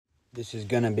This is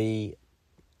going to be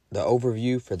the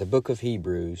overview for the book of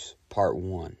Hebrews, part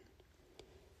 1.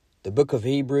 The book of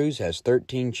Hebrews has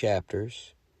 13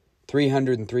 chapters,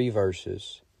 303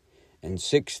 verses, and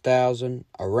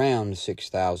around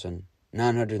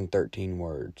 6,913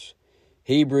 words.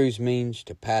 Hebrews means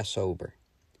to pass over,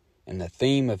 and the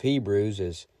theme of Hebrews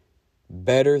is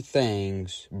better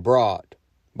things brought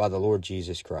by the Lord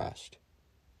Jesus Christ.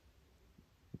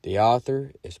 The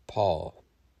author is Paul.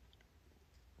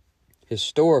 The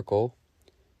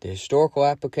historical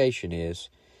application is,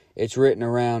 it's written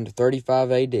around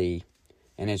 35 AD, and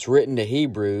it's written to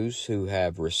Hebrews who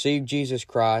have received Jesus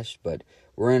Christ, but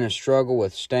were in a struggle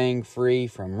with staying free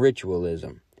from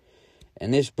ritualism.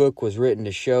 And this book was written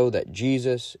to show them that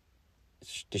Jesus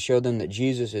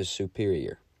is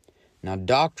superior. Now,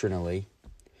 doctrinally,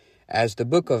 as the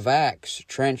book of Acts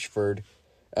transferred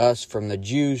us from the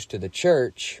Jews to the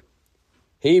church,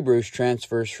 Hebrews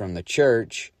transfers from the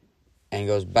church and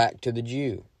goes back to the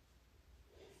Jew.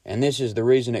 And this is the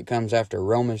reason it comes after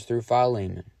Romans through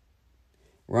Philemon.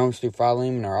 Romans through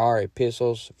Philemon are our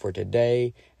epistles for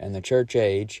today and the church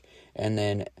age. And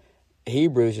then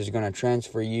Hebrews is going to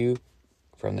transfer you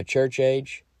from the church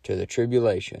age to the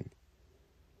tribulation.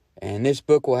 And this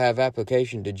book will have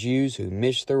application to Jews who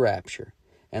miss the rapture.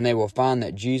 And they will find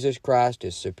that Jesus Christ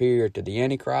is superior to the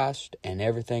Antichrist and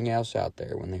everything else out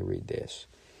there when they read this.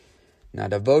 Now,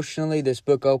 devotionally, this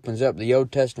book opens up the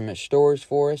Old Testament stories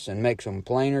for us and makes them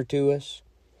plainer to us.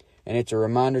 And it's a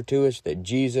reminder to us that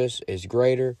Jesus is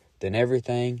greater than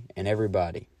everything and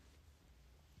everybody.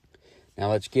 Now,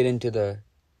 let's get into the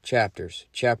chapters.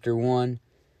 Chapter 1,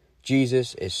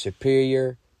 Jesus is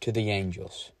superior to the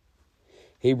angels.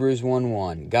 Hebrews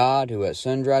 1:1, God, who at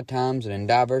sundry times and in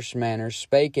diverse manners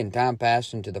spake in time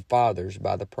past unto the fathers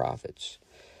by the prophets.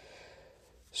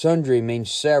 Sundry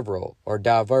means several, or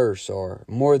diverse, or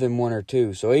more than one or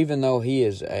two. So even though he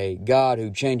is a God who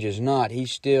changes not, he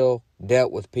still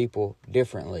dealt with people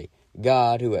differently.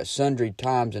 God, who at sundry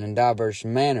times and in diverse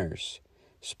manners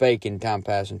spake in time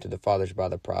past unto the fathers by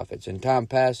the prophets. In time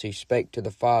past he spake to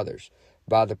the fathers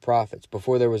by the prophets.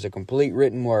 Before there was a complete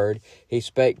written word, he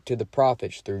spake to the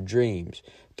prophets through dreams,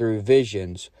 through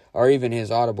visions, or even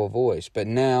his audible voice. But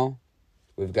now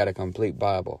we've got a complete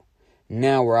Bible.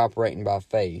 Now we're operating by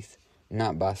faith,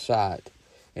 not by sight.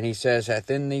 And he says, hath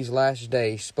in these last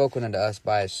days spoken unto us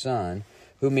by his Son,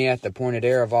 whom he hath appointed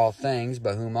heir of all things,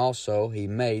 by whom also he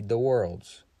made the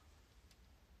worlds.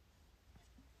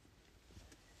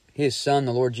 His Son,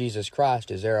 the Lord Jesus Christ,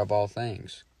 is heir of all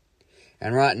things.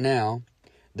 And right now,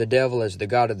 the devil is the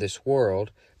god of this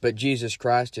world, but Jesus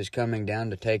Christ is coming down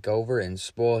to take over and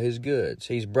spoil his goods.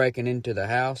 He's breaking into the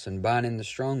house and binding the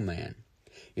strong man.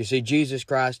 You see, Jesus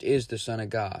Christ is the Son of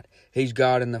God. He's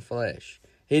God in the flesh.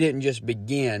 He didn't just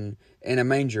begin in a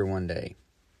manger one day.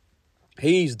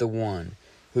 He's the one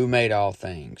who made all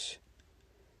things,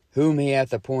 whom he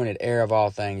hath appointed heir of all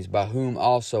things, by whom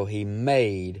also he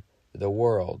made the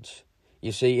worlds.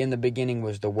 You see, in the beginning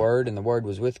was the Word, and the Word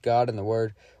was with God, and the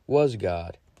Word was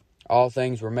God. All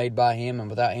things were made by him, and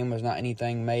without him was not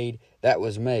anything made that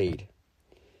was made.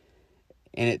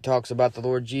 And it talks about the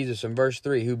Lord Jesus in verse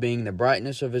 3, who being the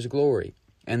brightness of his glory,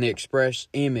 and the express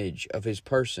image of his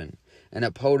person, and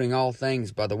upholding all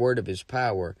things by the word of his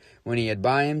power, when he had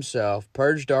by himself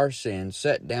purged our sins,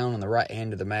 sat down on the right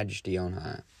hand of the majesty on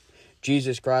high.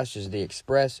 Jesus Christ is the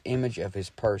express image of his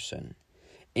person.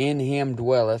 In him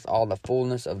dwelleth all the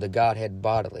fullness of the Godhead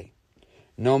bodily.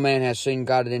 No man has seen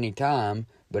God at any time,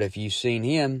 but if you've seen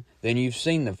him, then you've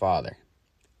seen the Father.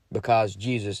 Because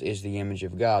Jesus is the image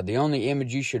of God. The only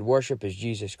image you should worship is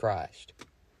Jesus Christ,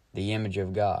 the image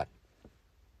of God.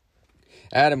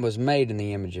 Adam was made in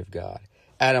the image of God.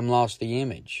 Adam lost the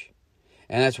image.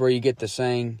 And that's where you get the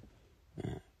saying,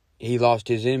 he lost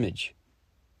his image.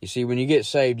 You see, when you get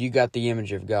saved, you got the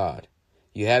image of God.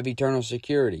 You have eternal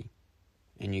security,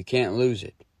 and you can't lose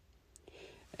it.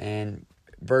 And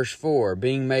verse 4,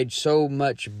 being made so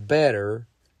much better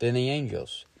than the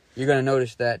angels. You're going to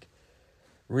notice that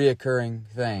reoccurring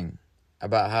thing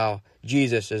about how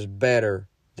Jesus is better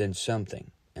than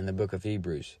something in the book of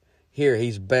Hebrews. Here,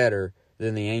 he's better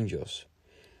than the angels.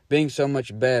 Being so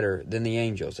much better than the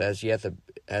angels, as he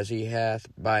hath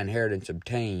by inheritance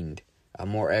obtained a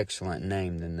more excellent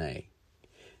name than they.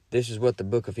 This is what the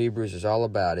book of Hebrews is all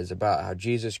about. It's about how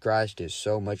Jesus Christ is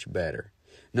so much better.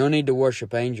 No need to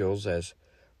worship angels, as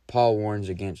Paul warns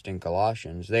against in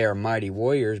Colossians. They are mighty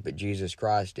warriors, but Jesus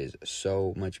Christ is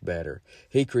so much better.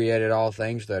 He created all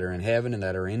things that are in heaven and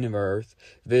that are in the earth,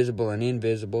 visible and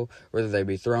invisible, whether they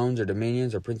be thrones or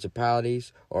dominions or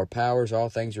principalities or powers. All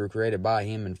things were created by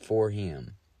him and for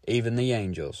him, even the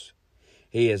angels.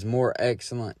 He is more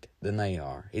excellent than they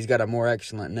are. He's got a more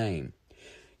excellent name.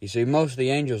 You see, most of the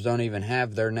angels don't even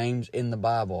have their names in the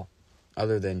Bible,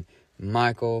 other than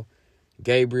Michael,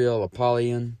 Gabriel,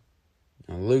 Apollyon,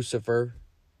 Lucifer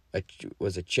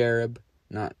was a cherub,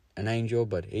 not an angel,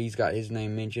 but he's got his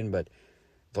name mentioned. But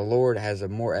the Lord has a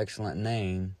more excellent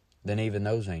name than even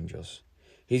those angels.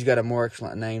 He's got a more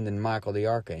excellent name than Michael the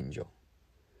archangel.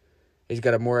 He's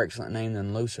got a more excellent name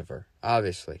than Lucifer,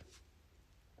 obviously.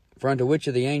 For unto which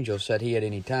of the angels said he at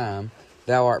any time,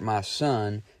 Thou art my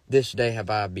son, this day have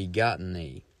I begotten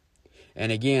thee.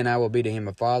 And again, I will be to him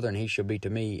a father, and he shall be to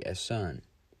me a son.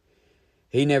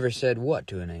 He never said what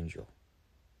to an angel.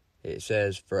 It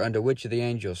says, For unto which of the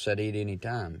angels said he at any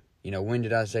time? When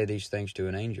did I say these things to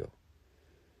an angel?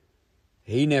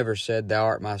 He never said, Thou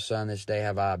art my son, this day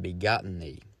have I begotten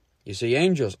thee. You see,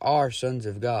 angels are sons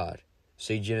of God.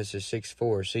 See Genesis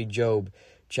 6:4. See Job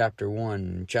chapter 1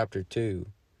 and chapter 2.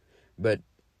 But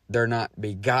they're not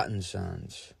begotten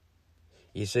sons.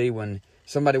 You see, when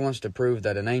somebody wants to prove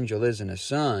that an angel isn't a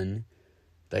son,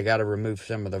 they got to remove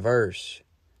some of the verse.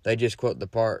 They just quote the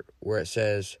part where it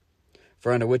says,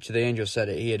 For unto which of the angels said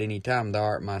he at any time, Thou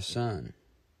art my son.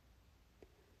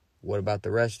 What about the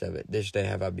rest of it? This day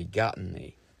have I begotten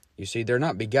thee. You see, they're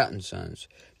not begotten sons.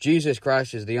 Jesus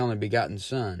Christ is the only begotten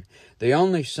Son. The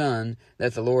only Son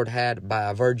that the Lord had by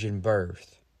a virgin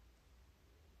birth.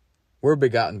 We're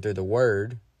begotten through the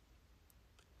Word,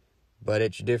 but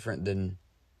it's different than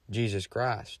Jesus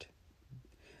Christ.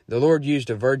 The Lord used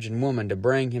a virgin woman to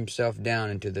bring himself down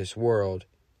into this world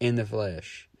in the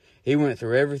flesh. He went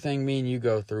through everything me and you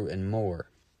go through and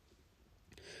more.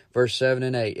 Verse 7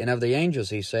 and 8, And of the angels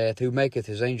he saith, Who maketh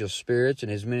his angels spirits,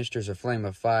 and his ministers a flame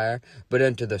of fire. But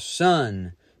unto the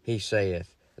Son he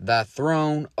saith, Thy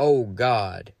throne, O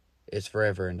God, is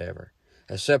forever and ever.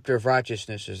 A scepter of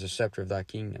righteousness is the scepter of thy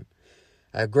kingdom.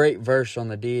 A great verse on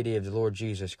the deity of the Lord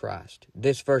Jesus Christ.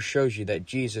 This verse shows you that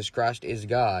Jesus Christ is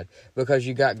God, because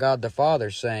you got God the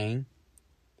Father saying,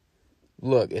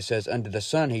 look, it says, Unto the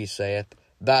Son he saith,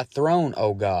 Thy throne,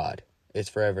 O God, is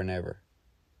forever and ever.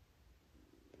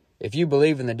 If you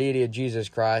believe in the deity of Jesus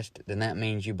Christ, then that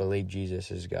means you believe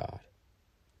Jesus is God.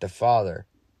 The Father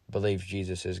believes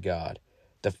Jesus is God.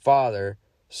 The Father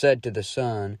said to the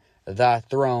Son, Thy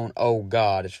throne, O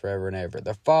God, is forever and ever.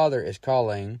 The Father is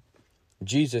calling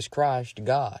Jesus Christ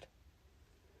God.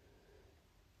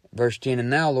 Verse 10,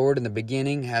 And thou, Lord, in the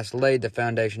beginning hast laid the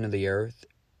foundation of the earth,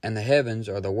 and the heavens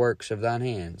are the works of thine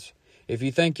hands. If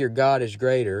you think your God is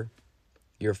greater,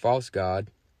 your false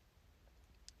God,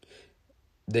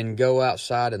 then go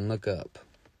outside and look up.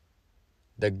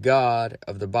 The God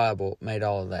of the Bible made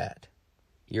all of that.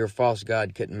 Your false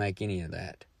God couldn't make any of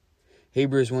that.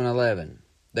 Hebrews 1:11,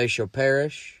 They shall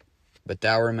perish, but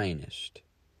thou remainest.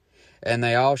 And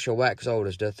they all shall wax old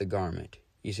as doth the garment.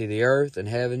 You see, the earth and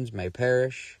heavens may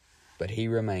perish, but he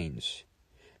remains.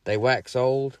 They wax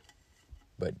old,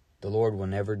 but the Lord will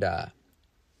never die.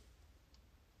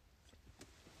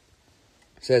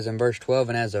 It says in verse 12,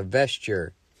 And as a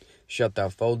vesture shalt thou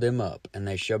fold them up, and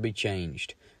they shall be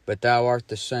changed. But thou art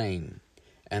the same,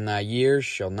 and thy years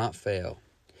shall not fail.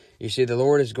 You see, the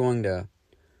Lord is going to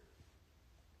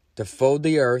fold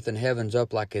the earth and heavens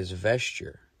up like his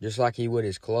vesture, just like he would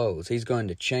his clothes. He's going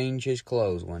to change his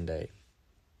clothes one day.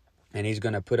 And he's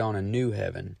going to put on a new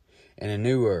heaven and a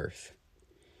new earth.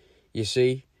 You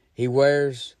see, he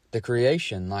wears the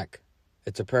creation like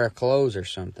it's a pair of clothes or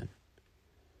something.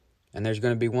 And there's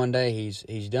going to be one day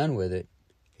he's done with it.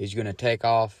 He's going to take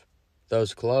off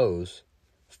those clothes,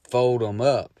 fold them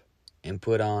up, and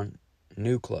put on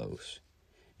new clothes.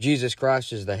 Jesus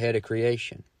Christ is the head of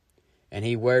creation. And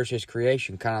he wears his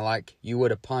creation kind of like you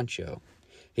would a poncho.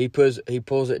 He pulls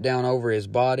it down over his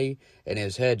body, and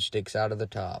his head sticks out of the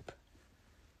top.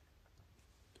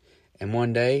 And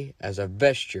one day, as a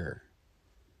vesture,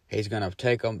 he's going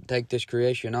to take this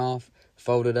creation off,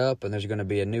 fold it up, and there's going to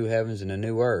be a new heavens and a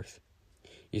new earth.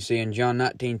 You see, in John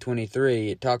 19:23,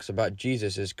 it talks about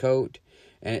Jesus' coat,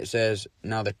 and it says,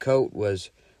 Now the coat was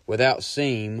without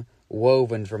seam,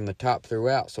 woven from the top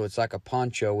throughout, so it's like a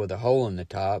poncho with a hole in the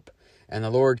top, and the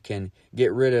Lord can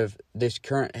get rid of this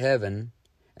current heaven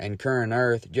and current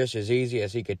earth just as easy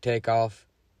as he could take off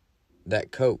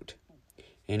that coat.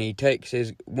 And he takes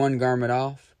his one garment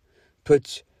off,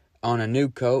 puts on a new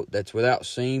coat that's without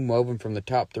seam, woven from the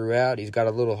top throughout. He's got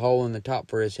a little hole in the top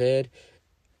for his head.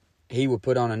 He will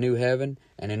put on a new heaven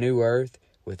and a new earth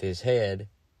with his head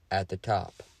at the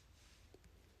top.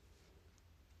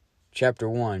 Chapter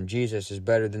 1, Jesus is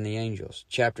better than the angels.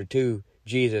 Chapter 2,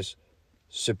 Jesus'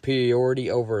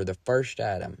 superiority over the first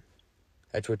Adam.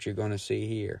 That's what you're going to see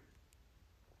here.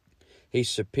 He's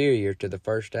superior to the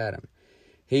first Adam.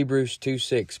 Hebrews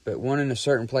 2:6, but one in a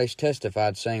certain place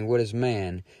testified, saying, What is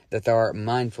man, that thou art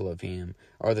mindful of him?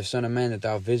 Or the Son of Man, that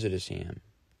thou visitest him?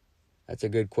 That's a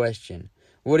good question.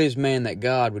 What is man that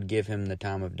God would give him the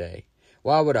time of day?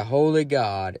 Why would a holy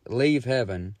God leave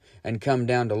heaven and come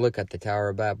down to look at the Tower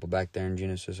of Babel back there in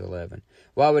Genesis 11?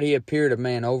 Why would he appear to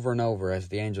man over and over as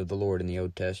the angel of the Lord in the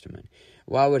Old Testament?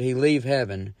 Why would he leave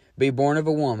heaven, be born of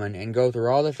a woman, and go through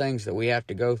all the things that we have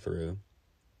to go through?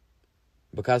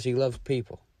 Because he loves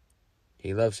people.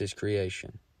 He loves his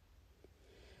creation.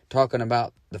 Talking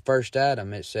about the first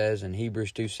Adam, it says in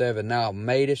Hebrews 2:7, Thou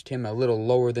madest him a little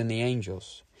lower than the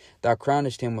angels. Thou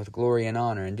crownest him with glory and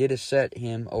honor, and didst set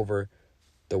him over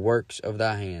the works of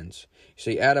thy hands.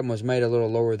 See, Adam was made a little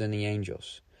lower than the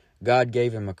angels. God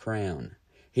gave him a crown.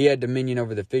 He had dominion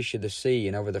over the fish of the sea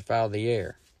and over the fowl of the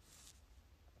air.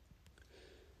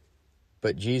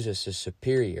 But Jesus is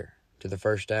superior to the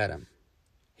first Adam.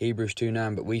 Hebrews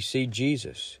 2:9, But we see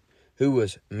Jesus, who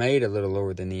was made a little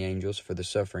lower than the angels for the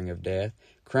suffering of death,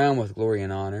 crowned with glory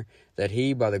and honor, that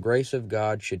he, by the grace of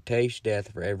God, should taste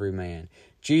death for every man.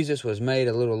 Jesus was made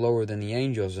a little lower than the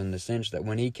angels in the sense that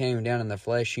when he came down in the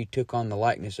flesh, he took on the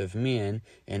likeness of men,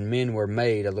 and men were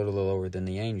made a little lower than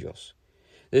the angels.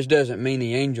 This doesn't mean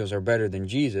the angels are better than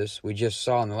Jesus. We just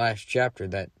saw in the last chapter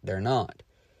that they're not.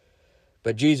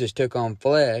 But Jesus took on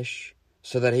flesh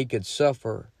so that he could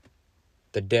suffer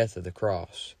the death of the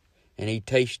cross. And he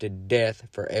tasted death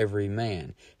for every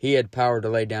man. He had power to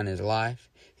lay down his life.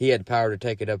 He had power to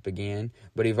take it up again.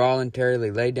 But he voluntarily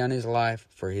laid down his life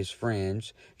for his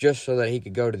friends, just so that he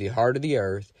could go to the heart of the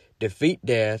earth, defeat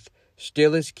death,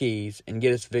 steal his keys, and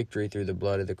get us victory through the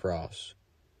blood of the cross.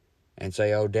 And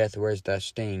say, O death, where's thy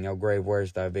sting? O grave,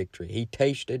 where's thy victory? He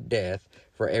tasted death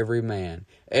for every man.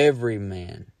 Every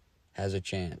man has a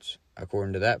chance,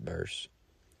 according to that verse.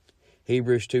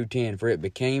 Hebrews 2:10, For it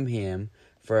became him,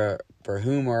 for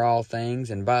whom are all things,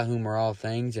 and by whom are all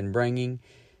things, and bringing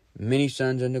many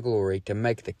sons unto glory, to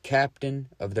make the captain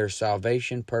of their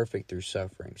salvation perfect through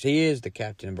sufferings. He is the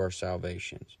captain of our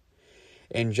salvations.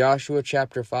 In Joshua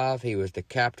chapter 5, he was the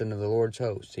captain of the Lord's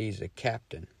host. He's the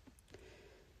captain.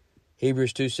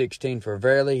 Hebrews 2:16, For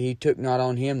verily he took not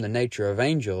on him the nature of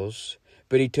angels,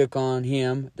 but he took on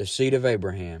him the seed of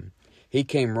Abraham. He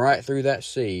came right through that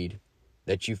seed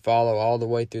that you follow all the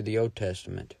way through the Old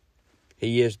Testament.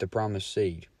 He is the promised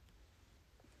seed.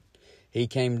 He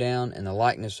came down in the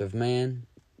likeness of man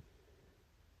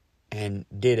and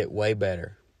did it way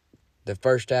better. The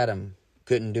first Adam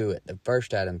couldn't do it. The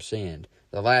first Adam sinned.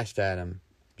 The last Adam,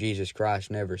 Jesus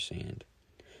Christ, never sinned.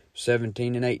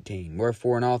 17 and 18,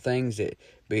 Wherefore in all things it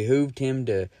behooved him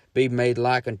to be made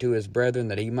like unto his brethren,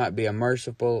 that he might be a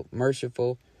merciful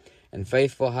and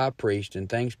faithful high priest in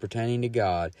things pertaining to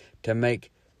God, to make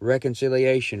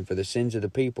reconciliation for the sins of the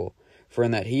people. For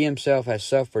in that he himself has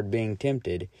suffered being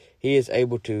tempted, he is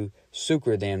able to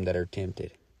succor them that are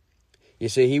tempted. You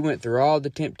see, he went through all the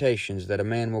temptations that a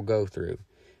man will go through,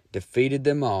 defeated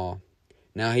them all.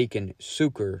 Now he can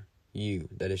succor you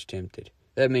that is tempted.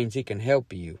 That means he can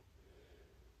help you.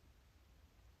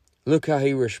 Look how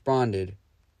he responded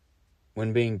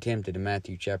when being tempted in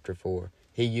Matthew chapter 4.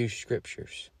 He used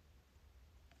scriptures.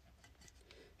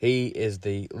 He is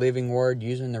the living word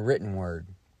using the written word.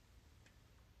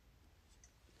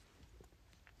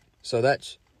 So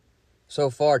that's, so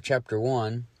far, chapter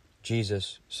 1,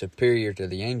 Jesus superior to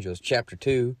the angels. Chapter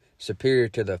 2, superior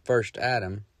to the first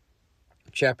Adam.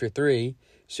 Chapter 3,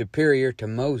 superior to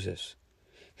Moses.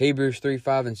 Hebrews 3,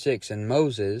 5, and 6. And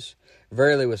Moses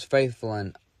verily was faithful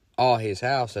in all his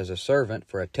house as a servant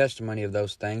for a testimony of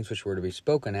those things which were to be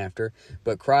spoken after,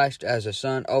 but Christ as a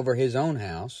son over his own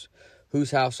house,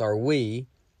 whose house are we,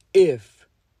 if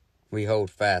we hold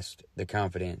fast the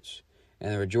confidence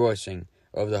and the rejoicing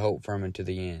of the hope firm unto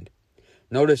the end.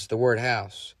 Notice the word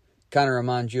house kind of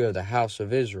reminds you of the house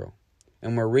of Israel.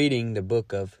 And we're reading the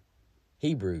book of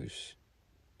Hebrews.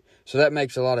 So that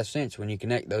makes a lot of sense when you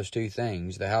connect those two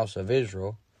things, the house of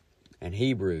Israel and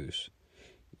Hebrews.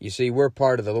 You see, we're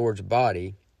part of the Lord's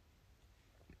body,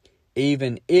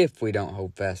 even if we don't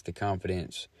hold fast the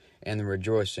confidence and the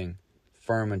rejoicing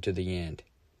firm unto the end.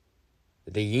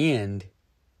 The end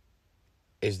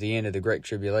is the end of the Great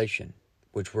Tribulation,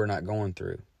 which we're not going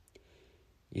through.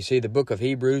 You see, the book of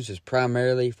Hebrews is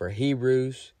primarily for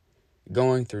Hebrews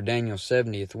going through Daniel's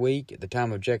 70th week at the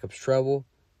time of Jacob's trouble,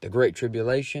 the Great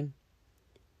Tribulation.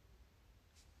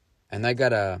 And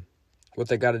what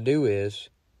they got to do is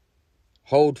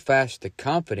hold fast the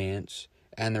confidence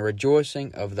and the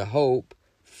rejoicing of the hope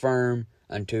firm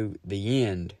unto the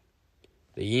end.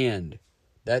 The end.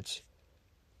 That's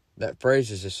That phrase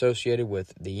is associated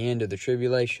with the end of the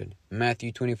tribulation.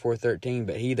 Matthew 24:13,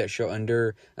 but he that shall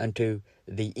endure unto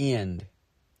the end.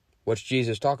 What's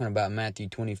Jesus talking about in Matthew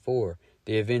 24?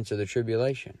 The events of the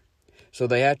tribulation. So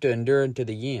they have to endure unto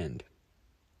the end.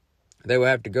 They will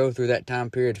have to go through that time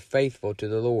period faithful to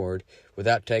the Lord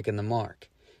without taking the mark.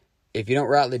 If you don't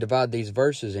rightly divide these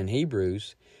verses in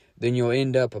Hebrews, then you'll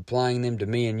end up applying them to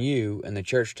me and you and the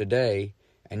church today,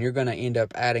 and you're going to end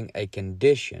up adding a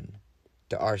condition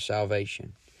to our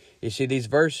salvation. You see, these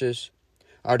verses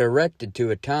are directed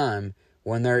to a time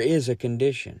when there is a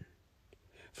condition.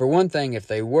 For one thing, if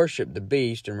they worship the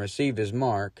beast and receive his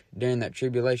mark during that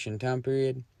tribulation time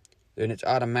period, then it's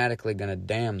automatically going to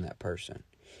damn that person.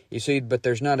 You see, but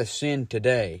there's not a sin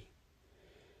today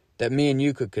that me and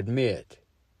you could commit,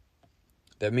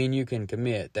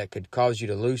 that could cause you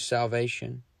to lose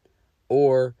salvation,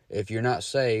 or if you're not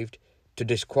saved, to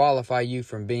disqualify you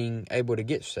from being able to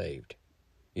get saved.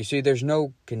 You see, there's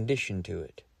no condition to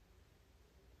it.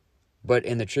 But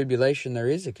in the tribulation, there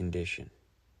is a condition.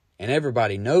 And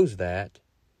everybody knows that.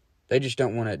 They just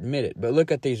don't want to admit it. But look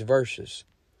at these verses.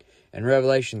 In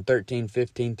Revelation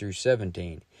 13:15 through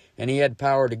 17. And he had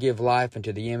power to give life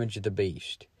unto the image of the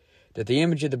beast, that the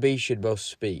image of the beast should both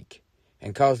speak,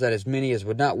 and cause that as many as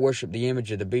would not worship the image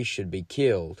of the beast should be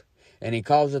killed. And he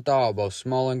causeth all, both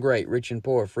small and great, rich and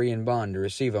poor, free and bond, to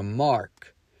receive a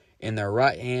mark in their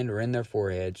right hand or in their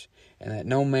foreheads, and that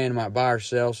no man might buy or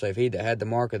sell, save he that had the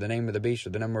mark of the name of the beast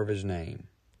or the number of his name.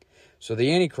 So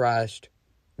the Antichrist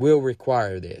will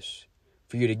require this,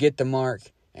 for you to get the mark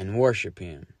and worship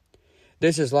him.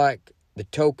 This is like the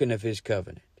token of his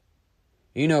covenant.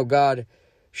 You know, God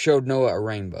showed Noah a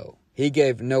rainbow. He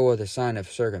gave Noah the sign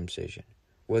of circumcision.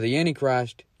 Well, the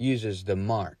Antichrist uses the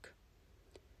mark.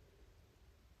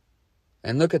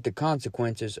 And look at the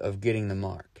consequences of getting the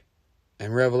mark.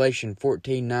 In Revelation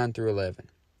 14:9 through 11.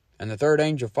 And the third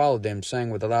angel followed them, saying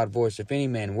with a loud voice, if any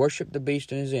man worship the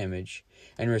beast in his image,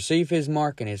 and receive his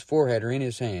mark in his forehead or in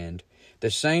his hand, the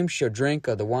same shall drink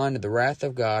of the wine of the wrath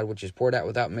of God, which is poured out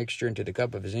without mixture into the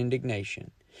cup of his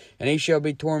indignation. And he shall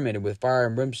be tormented with fire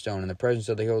and brimstone in the presence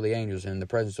of the holy angels and in the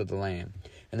presence of the Lamb.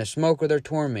 And the smoke of their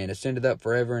torment ascendeth up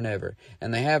forever and ever.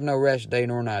 And they have no rest day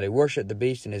nor night, who worship the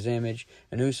beast in his image,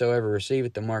 and whosoever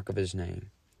receiveth the mark of his name.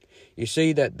 You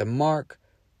see that the mark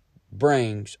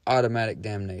brings automatic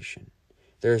damnation.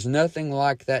 There is nothing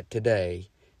like that today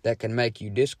that can make you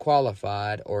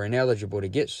disqualified or ineligible to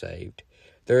get saved.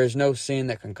 There is no sin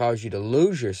that can cause you to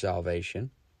lose your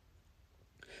salvation.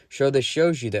 So this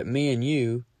shows you that me and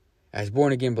you, as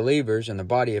born-again believers in the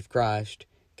body of Christ,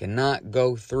 cannot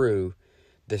go through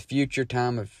the future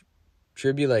time of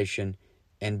tribulation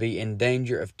and be in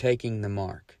danger of taking the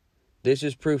mark. This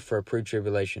is proof for a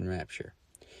pre-tribulation rapture.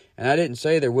 And I didn't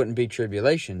say there wouldn't be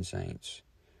tribulation saints,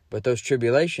 but those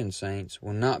tribulation saints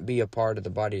will not be a part of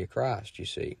the body of Christ, you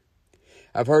see.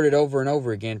 I've heard it over and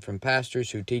over again from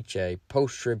pastors who teach a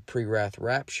post-trib pre-wrath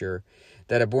rapture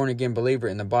that a born-again believer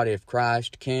in the body of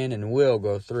Christ can and will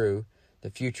go through the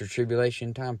future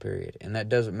tribulation time period, and that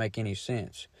doesn't make any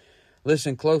sense.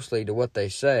 Listen closely to what they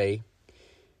say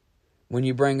when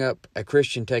you bring up a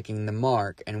Christian taking the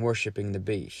mark and worshiping the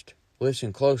beast.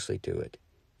 Listen closely to it.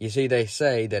 You see, they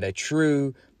say that a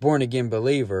true born-again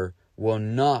believer will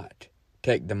not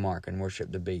take the mark and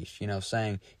worship the beast.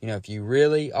 Saying, if you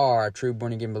really are a true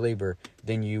born-again believer,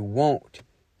 then you won't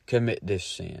commit this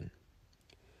sin.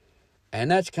 And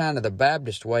that's kind of the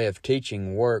Baptist way of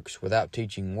teaching works without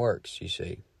teaching works, you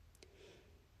see.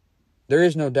 There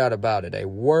is no doubt about it. A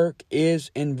work is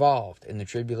involved in the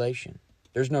tribulation.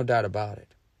 There's no doubt about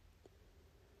it.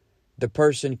 The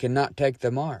person cannot take the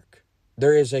mark.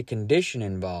 There is a condition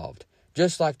involved.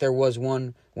 Just like there was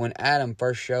one when Adam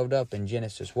first showed up in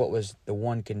Genesis. What was the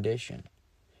one condition?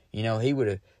 He would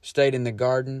have stayed in the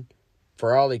garden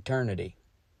for all eternity,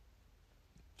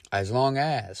 as long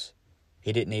as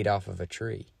he didn't eat off of a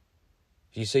tree.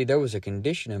 You see, there was a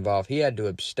condition involved. He had to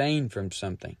abstain from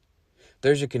something.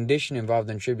 There's a condition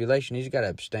involved in tribulation. He's got to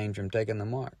abstain from taking the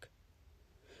mark.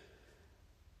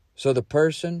 So the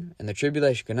person in the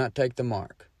tribulation cannot take the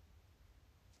mark.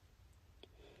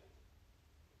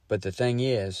 But the thing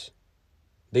is,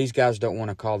 these guys don't want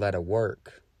to call that a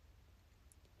work.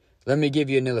 Let me give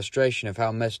you an illustration of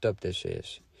how messed up this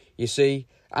is. You see,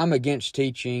 I'm against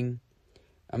the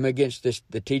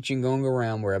teaching going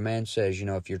around where a man says,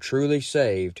 if you're truly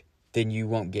saved, then you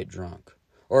won't get drunk.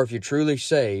 Or if you're truly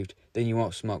saved, then you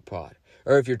won't smoke pot.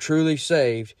 Or if you're truly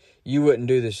saved, you wouldn't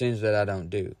do the sins that I don't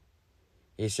do.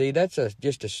 You see, that's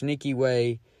just a sneaky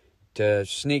way to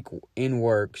sneak in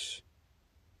works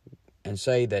and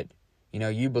say that,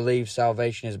 you believe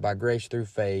salvation is by grace through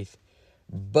faith,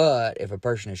 But if a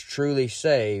person is truly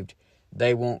saved,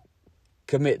 they won't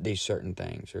commit these certain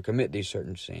things or commit these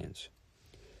certain sins.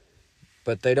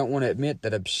 But they don't want to admit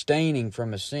that abstaining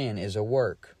from a sin is a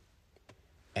work.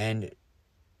 And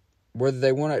whether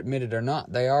they want to admit it or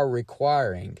not, they are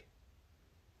requiring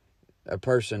a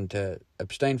person to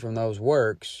abstain from those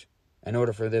works in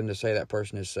order for them to say that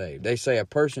person is saved. They say a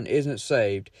person isn't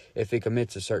saved if he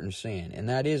commits a certain sin, and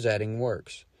that is adding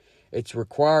works. It's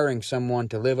requiring someone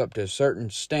to live up to a certain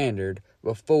standard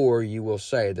before you will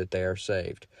say that they are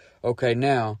saved. Okay,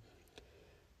 now,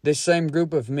 this same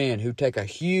group of men who take a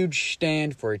huge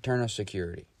stand for eternal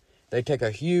security, they take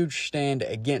a huge stand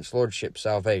against lordship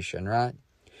salvation, right?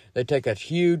 They take a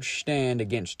huge stand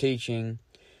against teaching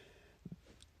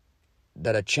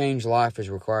that a changed life is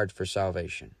required for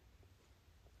salvation,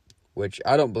 which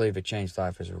I don't believe a changed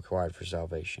life is required for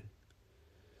salvation.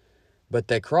 But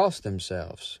they cross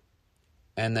themselves,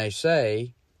 and they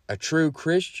say a true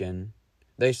Christian,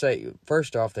 they say,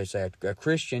 first off, they say a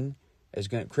Christian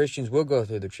Christians will go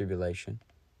through the tribulation.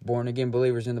 Born again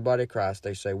believers in the body of Christ,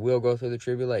 they say, will go through the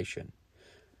tribulation.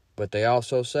 But they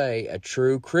also say a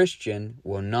true Christian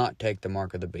will not take the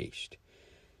mark of the beast.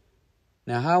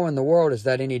 Now, how in the world is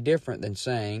that any different than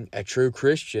saying a true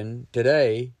Christian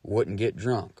today wouldn't get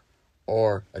drunk,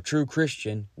 or a true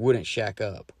Christian wouldn't shack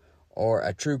up, or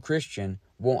a true Christian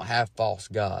won't have false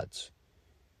gods?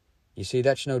 You see,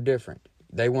 that's no different.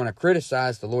 They want to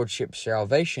criticize the lordship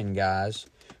salvation guys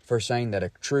for saying that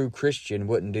a true Christian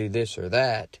wouldn't do this or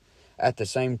that. At the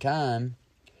same time,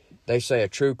 they say a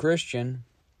true Christian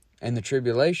in the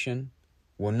tribulation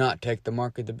will not take the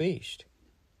mark of the beast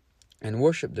and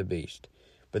worship the beast.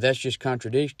 But that's just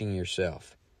contradicting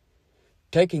yourself.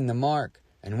 Taking the mark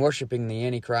and worshiping the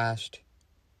Antichrist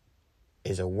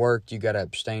is a work you got to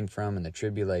abstain from in the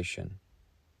tribulation.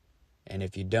 And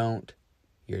if you don't,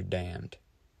 you're damned.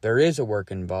 There is a work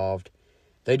involved.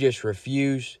 They just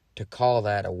refuse to call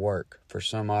that a work for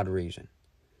some odd reason.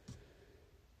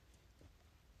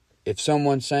 If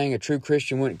someone's saying a true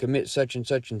Christian wouldn't commit such and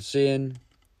such sin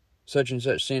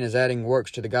is adding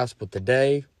works to the gospel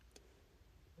today,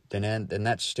 then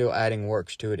that's still adding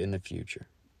works to it in the future.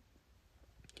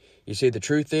 You see, the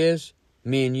truth is,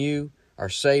 me and you are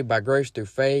saved by grace through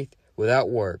faith without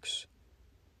works.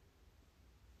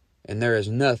 And there is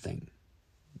nothing,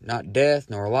 not death,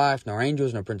 nor life, nor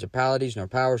angels, nor principalities, nor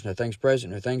powers, nor things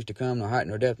present, nor things to come, nor height,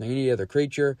 nor depth, nor any other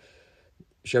creature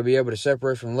shall be able to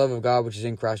separate from the love of God which is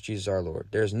in Christ Jesus our Lord.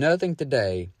 There is nothing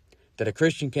today that a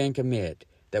Christian can commit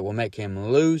that will make him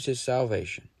lose his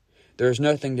salvation. There is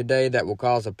nothing today that will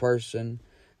cause a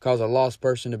lost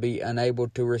person to be unable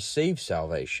to receive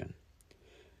salvation.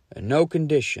 And no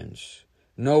conditions,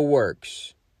 no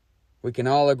works. We can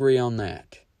all agree on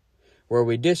that. Where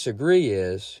we disagree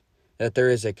is that there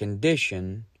is a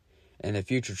condition in the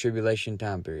future tribulation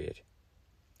time period.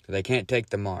 They can't take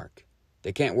the mark.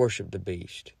 They can't worship the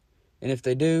beast. And if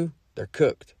they do, they're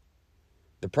cooked.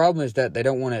 The problem is that they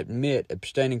don't want to admit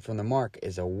abstaining from the mark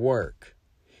is a work.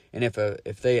 And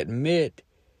if they admit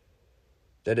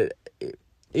that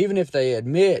even if they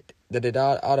admit that it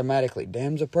automatically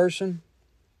damns a person,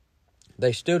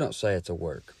 they still don't say it's a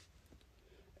work.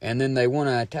 And then they want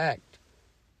to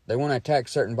attack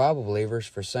certain Bible believers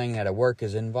for saying that a work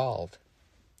is involved.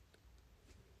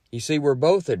 You see, we're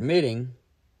both admitting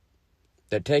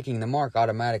that taking the mark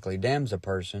automatically damns a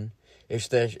person. It's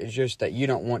just that you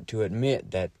don't want to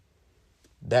admit that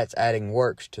that's adding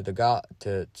works to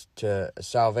to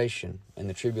salvation and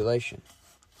the tribulation.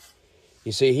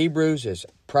 You see, Hebrews is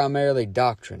primarily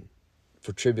doctrine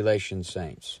for tribulation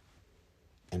saints,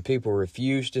 and people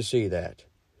refuse to see that.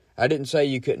 I didn't say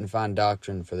you couldn't find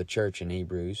doctrine for the church in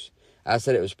Hebrews. I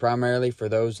said it was primarily for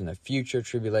those in the future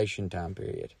tribulation time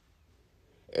period.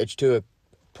 It's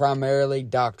primarily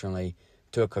doctrinally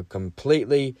to a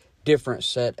completely different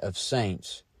set of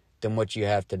saints than what you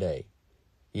have today.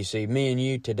 You see, me and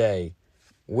you today,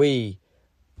 we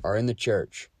are in the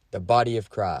church, the body of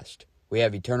Christ. We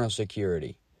have eternal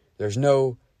security. There's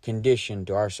no condition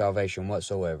to our salvation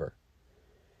whatsoever.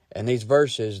 And these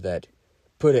verses that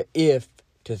put an if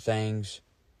to things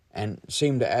and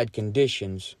seem to add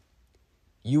conditions,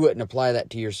 you wouldn't apply that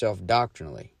to yourself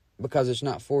doctrinally because it's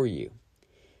not for you.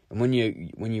 And when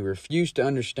you refuse to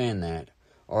understand that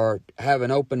or have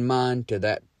an open mind to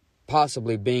that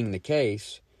possibly being the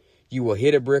case, you will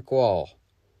hit a brick wall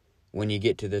when you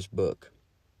get to this book.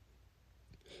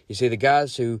 You see, the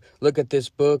guys who look at this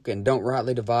book and don't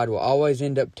rightly divide will always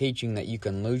end up teaching that you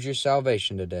can lose your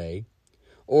salvation today,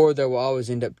 or they will always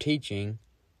end up teaching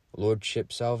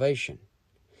lordship salvation.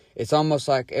 It's almost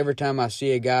like every time I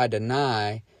see a guy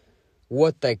deny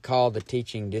what they call the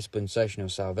teaching dispensational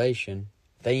salvation,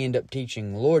 they end up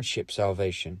teaching lordship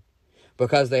salvation,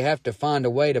 because they have to find a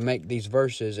way to make these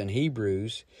verses in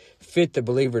Hebrews fit the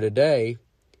believer today.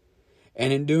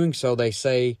 And in doing so, they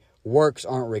say works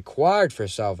aren't required for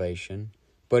salvation,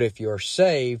 but if you're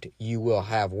saved, you will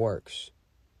have works.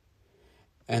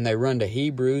 And they run to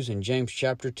Hebrews and James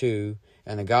chapter 2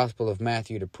 and the Gospel of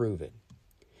Matthew to prove it.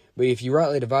 But if you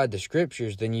rightly divide the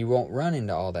Scriptures, then you won't run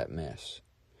into all that mess.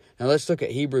 Now let's look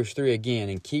at Hebrews 3 again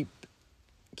and keep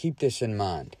this in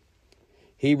mind.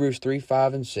 Hebrews 3,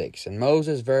 5, and 6. And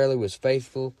Moses verily was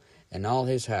faithful in all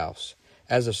his house,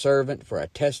 as a servant for a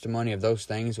testimony of those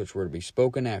things which were to be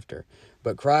spoken after.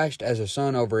 But Christ as a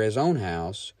son over his own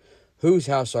house, whose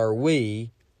house are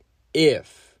we,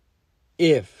 if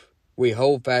we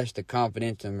hold fast the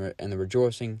confidence and the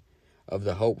rejoicing of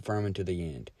the hope firm unto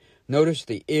the end. Notice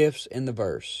the ifs in the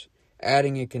verse,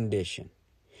 adding a condition.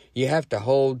 You have to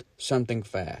hold something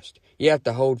fast. You have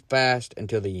to hold fast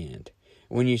until the end.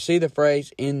 When you see the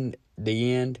phrase in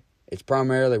the end, it's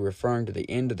primarily referring to the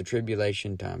end of the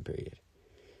tribulation time period.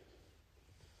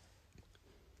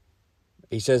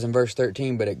 He says in verse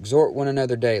 13, but exhort one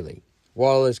another daily,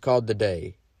 while it is called the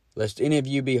day, lest any of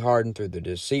you be hardened through the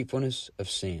deceitfulness of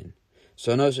sin.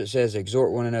 So notice it says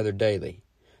exhort one another daily.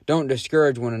 Don't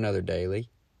discourage one another daily.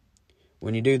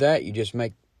 When you do that, you just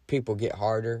make people get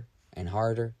harder and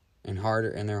harder and harder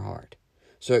in their heart.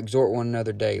 So exhort one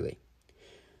another daily.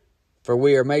 For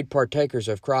we are made partakers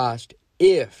of Christ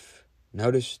if,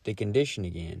 notice the condition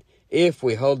again, if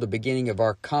we hold the beginning of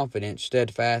our confidence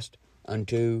steadfast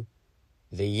unto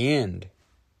the end.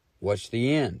 What's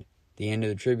the end? The end of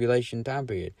the tribulation time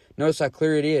period. Notice how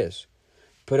clear it is.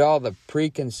 Put all the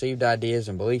preconceived ideas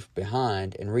and belief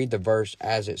behind and read the verse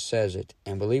as it says it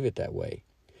and believe it that way.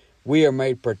 We are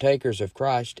made partakers of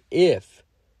Christ if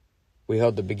we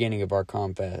hold the beginning of our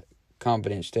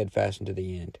confidence steadfast unto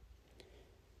the end.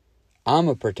 I'm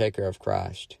a partaker of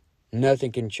Christ.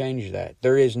 Nothing can change that.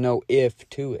 There is no if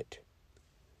to it.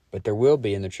 But there will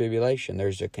be in the tribulation.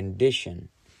 There's a condition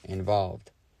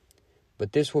involved.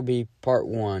 But this will be part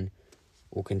 1.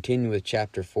 We'll continue with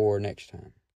chapter 4 next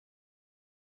time.